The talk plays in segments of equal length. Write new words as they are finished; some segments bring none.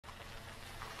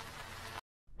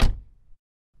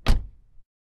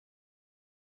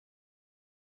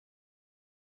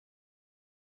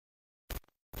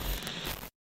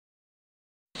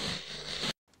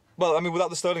Well, I mean, without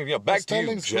the sterling, you know, back to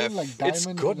you, Jeff. Like diamond, it's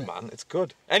good, man. It's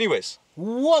good. Anyways.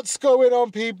 What's going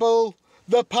on, people?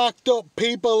 The packed up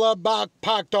people are back.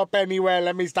 Packed up anywhere.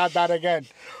 Let me start that again.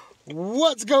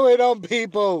 What's going on,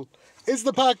 people? It's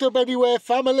the Packed Up Anywhere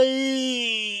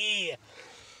family.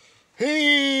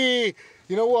 Hey,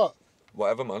 you know what?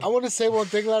 Whatever, man. I want to say one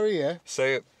thing, Larry. Yeah.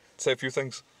 Say it. Say a few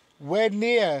things. We're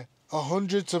near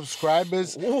 100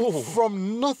 subscribers. Ooh.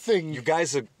 From nothing. You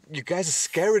guys are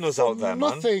scaring us out there,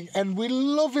 man. Nothing, and we're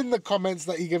loving the comments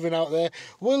that you're giving out there.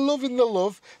 We're loving the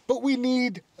love, but we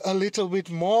need a little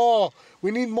bit more.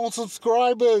 We need more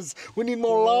subscribers. We need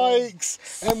more likes,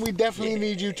 and we definitely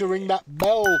need you to ring that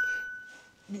bell.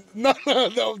 No.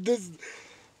 This.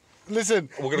 Listen,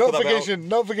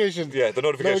 notification. Yeah, the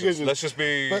notifications. Let's just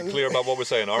be clear about what we're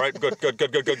saying. All right, good.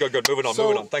 Moving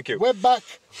on. Thank you. We're back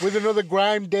with another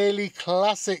Grime Daily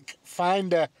Classic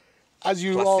Finder, as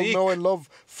you all know and love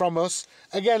from us.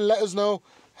 Again, let us know.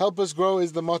 Help us grow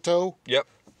is the motto. Yep.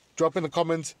 Drop in the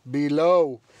comments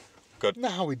below. Good. Now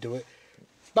how we do it.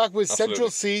 Back with Central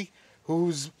C,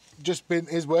 who's just been,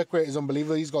 his work rate is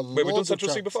unbelievable. He's got loads of tracks. We've done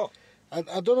Central C before.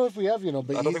 I don't know if we have, you know,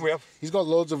 but I don't think we have. He's got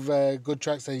loads of good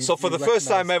tracks that So for the first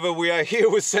time ever, we are here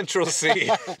with Central C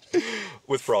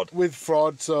with Fraud. With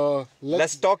Fraud, so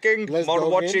less talking, more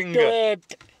watching.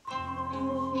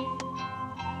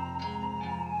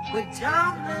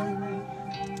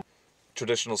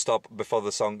 Traditional stop before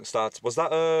the song starts. Was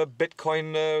that a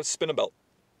Bitcoin spinner belt?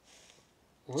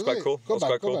 It's quite cool. Go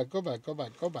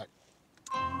back.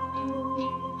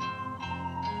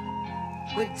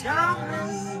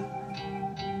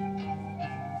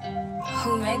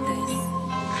 Who made this?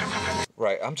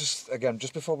 Right, I'm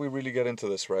just before we really get into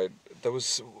this, right, there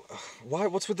was,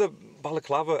 what's with the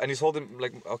balaclava? And he's holding,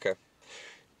 like, okay.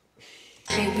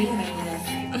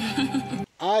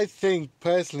 I think,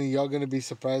 personally, you're going to be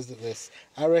surprised at this.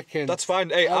 I reckon. That's fine.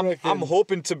 Hey, I'm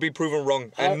hoping to be proven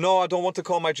wrong. And no, I don't want to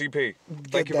call my GP.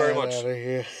 Thank you very much.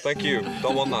 Thank you.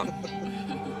 Don't want that.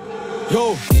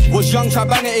 Yo, was young, try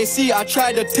bang at AC, I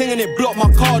tried the thing and it blocked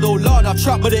my card, oh lord, I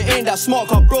trap but it ain't that smart,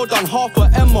 cause bro done half a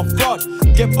M of fraud.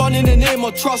 Get bun in the name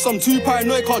of trust, I'm too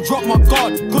paranoid, can't drop my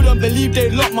guard. Couldn't believe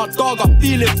they locked my dog, I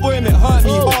feel it for him, it hurt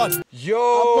me hard. Yo!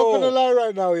 I'm not gonna lie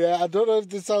right now, yeah, I don't know if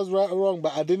this sounds right or wrong,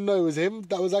 but I didn't know it was him,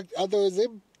 I thought it was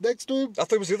him next to him. I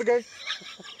thought it was the other guy.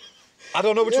 I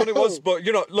don't know which one it was, but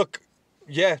you know, look.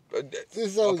 Yeah.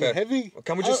 This sounds heavy.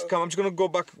 Can we just? I'm just gonna go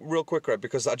back real quick, right?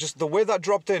 Because the way that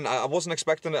dropped in, I wasn't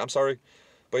expecting it. I'm sorry,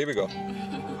 but here we go.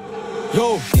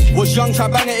 Yo, was young, try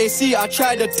bang at AC, I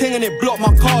tried the thing and it blocked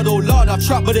my card, oh lord, I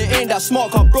trap but it ain't that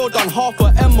smart, cause bro done half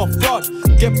a M of fraud.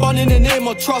 Get bun in the name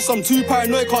of trust, I'm too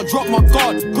paranoid, can't drop my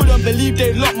guard. Couldn't believe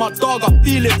they locked my dog, I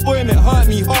feel it for him, it hurt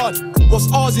me hard. What's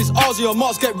ours is ours, your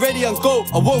marks, get ready and go.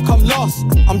 I won't come last,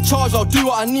 I'm charged, I'll do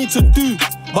what I need to do,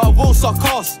 but I won't suck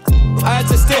ass. I had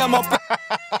to stay on my...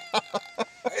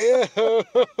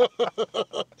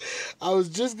 I was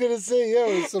just gonna say,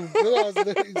 yo, some good ass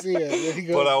lyrics here. There you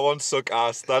go. But I won't suck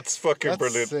ass. That's fucking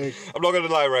brilliant. Sick. I'm not gonna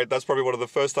lie, right? That's probably one of the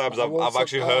first times I've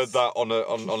actually heard that on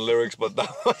lyrics. But that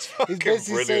was fucking brilliant. He's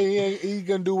basically saying he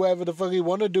can do whatever the fuck he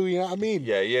wanna do. You know what I mean?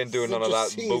 Yeah, he ain't doing none of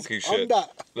that bookie shit.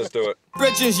 Let's do it.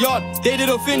 Bridges yard, they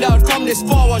didn't think that I'd come this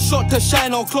far. One shot to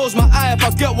shine, I'll close my eye. If I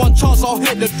get one chance, I'll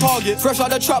hit the target. Fresh out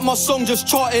the trap, my song just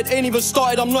charted. Ain't even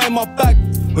started, I'm not in my bag.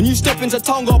 When you step into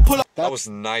town, gotta pull up. That was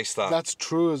nice, that. That's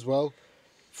true as well.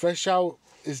 Fresh out,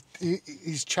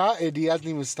 he's charted, he hasn't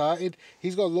even started.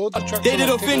 He's got loads of tracks. They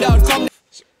didn't think that I'd come.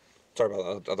 Sorry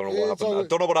about that. I don't know what happened. I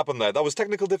don't know what happened there. That was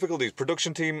technical difficulties.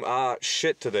 Production team are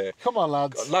shit today. Come on,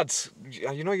 lads. Lads,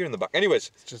 you know you're in the back.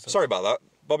 Anyways, sorry about that.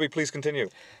 Bobby, please continue.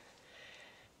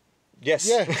 Yes.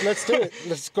 Yeah, let's do it.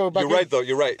 Let's go back. You're right, though.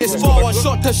 You're right. It's far, one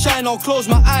shot to shine, I'll close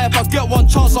my eye. If I get one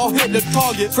chance, I'll hit the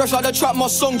target. Fresh out the trap, my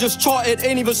song just charted.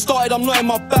 Ain't even started, I'm not in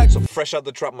my bag. So fresh out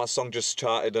the trap, my song just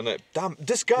charted, innit? Damn,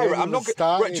 this guy, right? I'm not.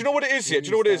 Right, do you know what it is here? Do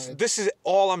you know what it is? This is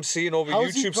all I'm seeing over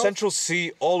YouTube. Central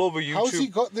C all over YouTube. How's he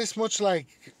got this much like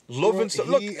love and stuff?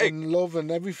 Look, and love and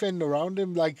everything around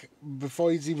him, like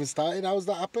before he's even started? How's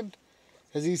that happened?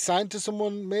 Has he signed to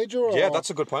someone major? Or yeah, that's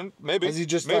a good point. Maybe. Has he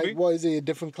just like, what is he, a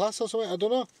different class or something? I don't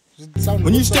know.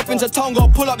 When you step into town, go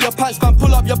pull up your pants, man,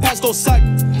 pull up your pants, don't sag.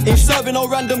 Ain't serving no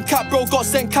random cap, bro, got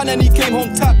sent can and he came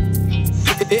home tap.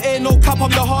 It ain't no cap, I'm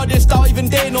the hardest out, even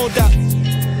they know that.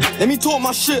 Let me talk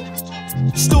my shit,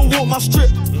 still walk my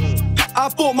strip. I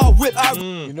bought my whip out.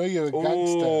 You know you're a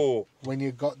gangster when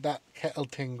you got that kettle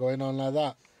thing going on like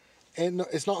that.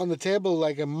 It's not on the table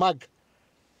like a mug.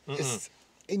 It's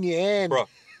in your hand. Bro,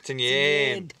 it's in your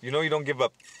hand. You know you don't give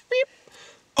up. Beep.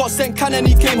 Got sent can and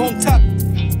he came home tap.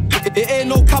 It ain't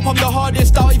no cap, I'm the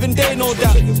hardest out, even they know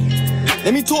that.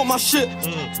 Let me talk my shit.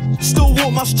 Still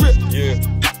walk my strip. Yeah.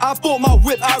 I bought my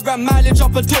whip, I ran mileage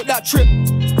up and took that trip.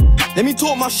 Let me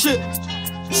talk my shit.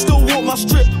 Still walk my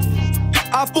strip.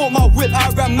 I bought my whip, I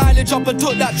ran mileage up and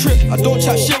took that trip. I don't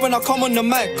chat shit when I come on the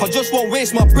mic, I just won't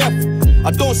waste my breath.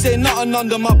 I don't say nothing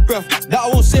under my breath that I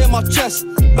won't say in my chest.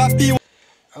 Bad B.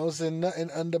 I won't say nothing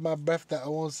under my breath that I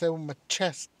won't say with my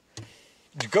chest.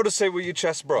 You got to say with your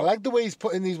chest, bro. I like the way he's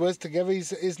putting these words together.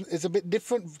 It's a bit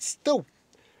different still.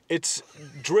 It's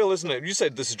drill, isn't it? You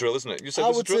said this is drill, isn't it? You said I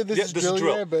this would is drill. say this is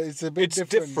drill, yeah, but it's a bit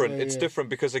different. It's different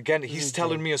because again, he's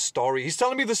telling me a story. He's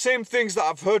telling me the same things that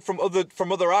I've heard from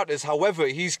other artists. However,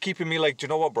 he's keeping me like, do you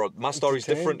know what, bro? My story's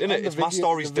different, innit? It's my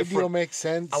story's different. The video makes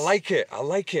sense. I like it. I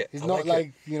like it. He's not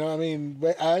like, you know what I mean?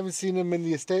 I haven't seen him in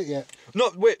the estate yet.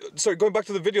 No, wait, sorry, going back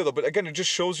to the video though, but again, it just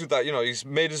shows you that, you know, he's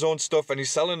made his own stuff and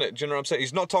he's selling it. Do you know what I'm saying?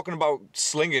 He's not talking about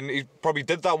slinging. He probably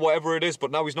did that, whatever it is,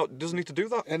 but now doesn't need to do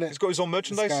that. He's got his own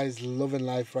merchandise. This guy's loving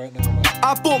life right now, man.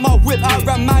 I bought my whip, I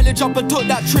ran mileage up and took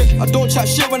that trip. I don't chat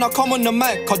shit when I come on the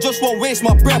mic, I just won't waste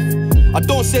my breath. I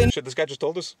don't say shit, this guy just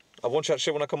told us. I won't chat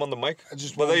shit when I come on the mic.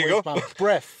 Well, there you go. My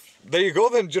breath. There you go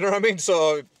then, do you know what I mean?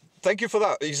 So, thank you for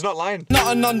that. He's not lying.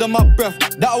 Nothing under my breath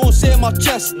that I won't say in my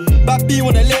chest. Bad B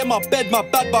when I lay in my bed, my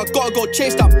bad, but I gotta go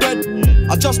chase that bread.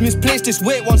 I just misplaced this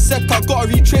weight, 1 sec, I gotta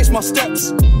retrace my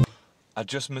steps. I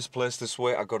just misplaced this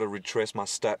way, I gotta retrace my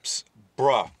steps.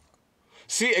 Bruh.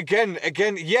 See, again,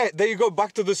 yeah, there you go,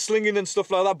 back to the slinging and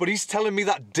stuff like that, but he's telling me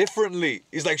that differently.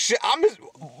 He's like, shit,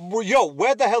 yo,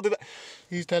 where the hell did that...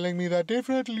 He's telling me that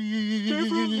differently.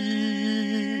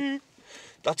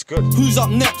 That's good. Who's up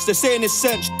next? They're saying it's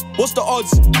Cinch. What's the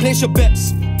odds? Place your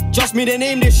bets. Just me, they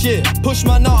name this shit. Push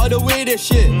man out of the way, this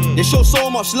shit. They show so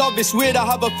much love, it's weird. I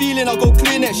have a feeling I'll go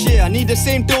clear next year. I need the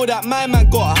same deal that my man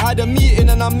got. I had a meeting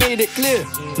and I made it clear.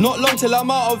 Not long till I'm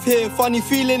out of here. Funny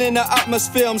feeling in the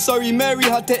atmosphere. I'm sorry, Mary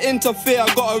had to interfere. I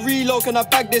got a reload, can I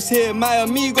bag this here? My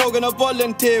amigo gonna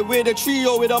volunteer. We're the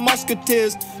trio with the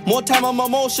musketeers. More time I'm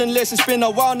emotionless. It's been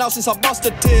a while now since I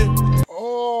busted tear.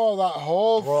 Oh, that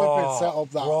whole flipping setup,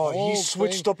 that whole he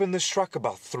switched up in this track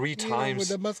about 3 times. With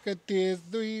the musketeers,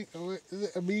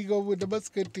 amigo with the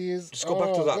musketeers. Just go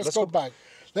back to that. Let's go back.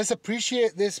 Let's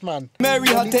appreciate this, man. Mary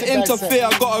had to interfere.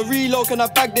 I got a reload, can I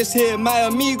bag this here? My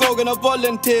amigo gonna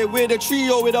volunteer. We're the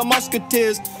trio with the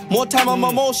musketeers. More time I'm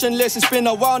emotionless. It's been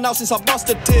a while now since I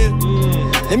busted tear.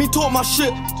 Let me talk my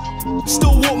shit.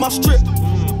 Still walk my strip.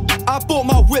 I bought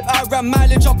my whip, I ran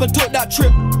mileage up and took that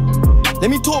trip. Let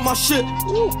me talk my shit,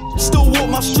 still walk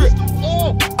my strip.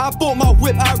 I bought my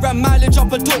whip, I ran mileage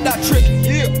up and took that trip.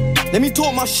 Let me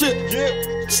talk my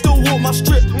shit, still walk my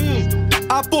strip.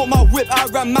 I bought my whip, I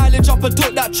ran mileage up and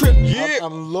took that trip.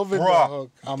 I'm loving the hook.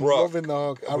 I'm loving the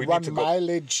hook. I ran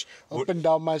mileage up and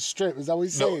down my strip. Is that what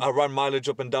you're saying? No, I ran mileage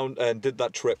up and down and did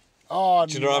that trip. Oh,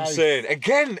 do you know what I'm saying?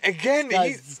 Again,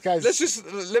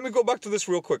 let me go back to this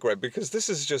real quick, right? Because this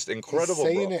is just incredible,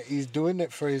 he's saying bro. it. He's doing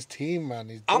it for his team,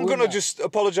 man. I'm gonna just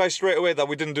apologize straight away that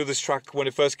we didn't do this track when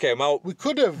it first came out. We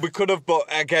could have, but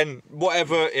again,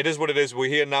 whatever. It is what it is. We're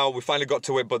here now. We finally got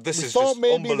to it, but this is just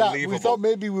unbelievable. We thought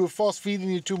maybe we were force feeding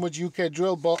you too much UK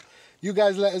drill, but you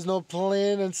guys let us know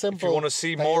plain and simple. If you want to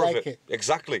see more of it,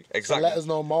 exactly. So let us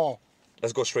know more.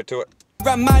 Let's go straight to it.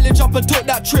 Ran mileage up and took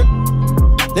that trip.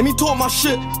 Let me talk my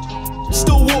shit,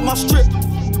 still walk my strip.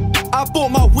 I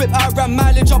bought my whip, I ran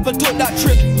mileage up and took that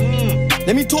trip.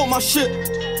 Let me talk my shit,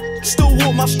 still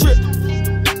walk my strip.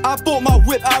 I bought my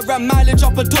whip, I ran mileage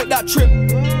up and took that trip.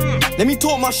 Let me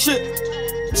talk my shit,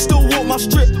 still walk my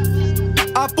strip.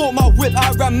 I bought my whip,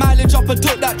 I ran mileage up and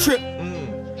took that trip.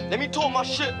 Let me talk my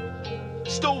shit,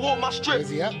 still walk my strip. Where's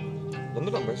he at?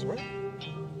 London, I'm guessing, right?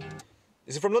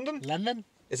 Is it from London? London?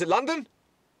 Is it London?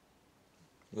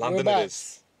 London it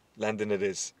is. London it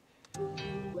is.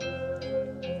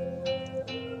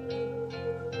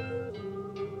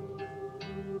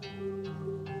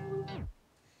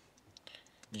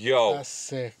 Yo. That's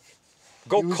sick.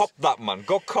 Go cop that, man.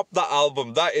 Go cop that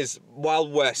album. That is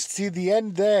Wild West. See, the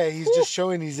end there, he's just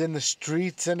showing he's in the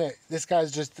streets, innit? This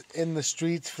guy's just in the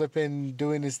streets flipping,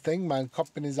 doing his thing, man.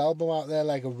 Copping his album out there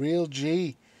like a real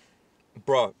G.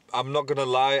 Bro, I'm not gonna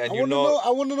lie, and I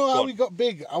want to know how we got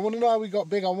big. I want to know how we got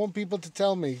big. I want people to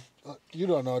tell me. You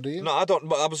don't know, do you? No, I don't.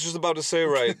 But I was just about to say,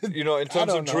 right, you know, in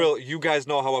terms of drill, you guys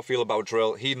know how I feel about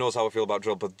drill. He knows how I feel about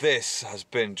drill. But this has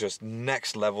been just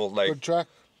next level. Like, good track.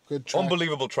 Good track.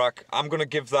 Unbelievable track. I'm going to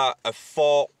give that a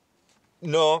 4.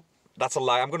 No, that's a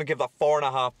lie. I'm going to give that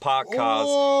 4.5 park cars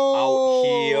out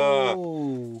here.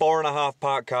 4.5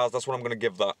 park cars. That's what I'm going to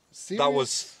give that. Serious? That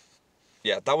was,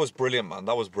 yeah, that was brilliant, man.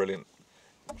 That was brilliant.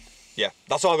 Yeah,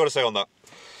 that's all I got to say on that.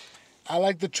 I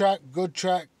like the track, good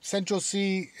track. Central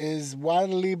C is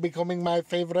widely becoming my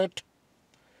favorite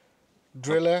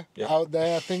driller out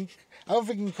there, I think. I don't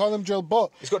think you can call him drill, but...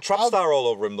 He's got trap star all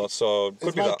over him, though, so could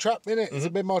it's be my that. trap, innit? It's a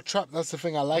bit more trap. That's the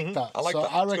thing. I like that. I like so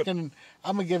that. I It's reckon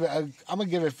I'm gonna give it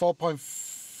 4.4.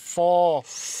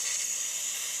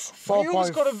 4.4. Why you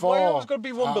always gotta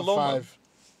be one out of below, man? 5.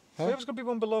 Why you always gotta be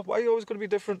one below? Why are you always gonna be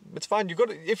different? It's fine. You got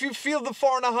if you feel the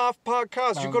 4.5 part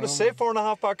cars, you got to say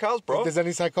 4.5 part cars, bro. If there's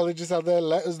any psychologists out there,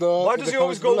 let us know. Why in does the he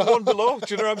always comments go below. one below?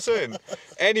 Do you know what I'm saying?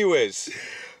 Anyways.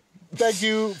 Thank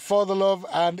you for the love,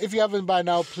 and if you haven't by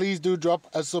now, please do drop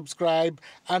a subscribe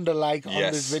and a like on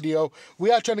this video.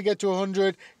 We are trying to get to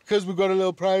 100 because we've got a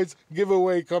little prize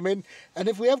giveaway coming, and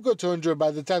if we have got to 100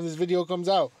 by the time this video comes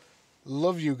out,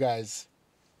 love you guys.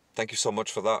 Thank you so much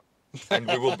for that. And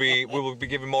we will be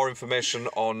giving more information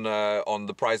on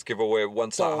the prize giveaway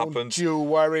once that happens. Don't you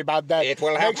worry about that. It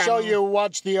will Make happen. sure you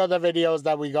watch the other videos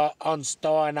that we got on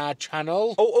store on our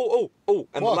channel. Oh,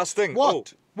 and What? the last thing.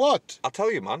 What? What? I'll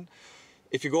tell you, man.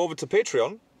 If you go over to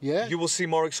Patreon, Yeah. you will see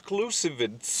more exclusive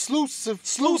Exclusive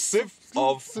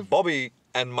of Bobby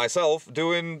and myself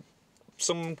doing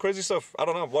some crazy stuff. I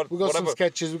don't know what. We got whatever. some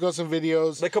sketches. We got some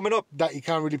videos. They're coming up. That you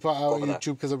can't really put out on Over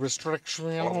YouTube because of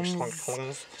restrictions.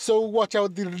 Thank So watch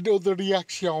out the other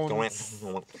reactions.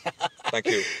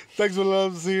 you. Thanks for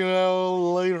love. See you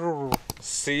later.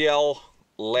 See you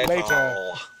later.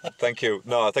 Later. Thank you.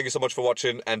 No, thank you so much for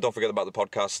watching, and don't forget about the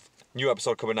podcast. New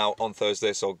episode coming out on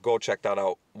Thursday, so go check that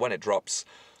out when it drops.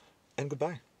 And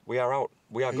goodbye. We are out.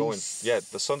 We are going. Yeah,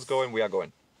 the sun's going. We are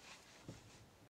going.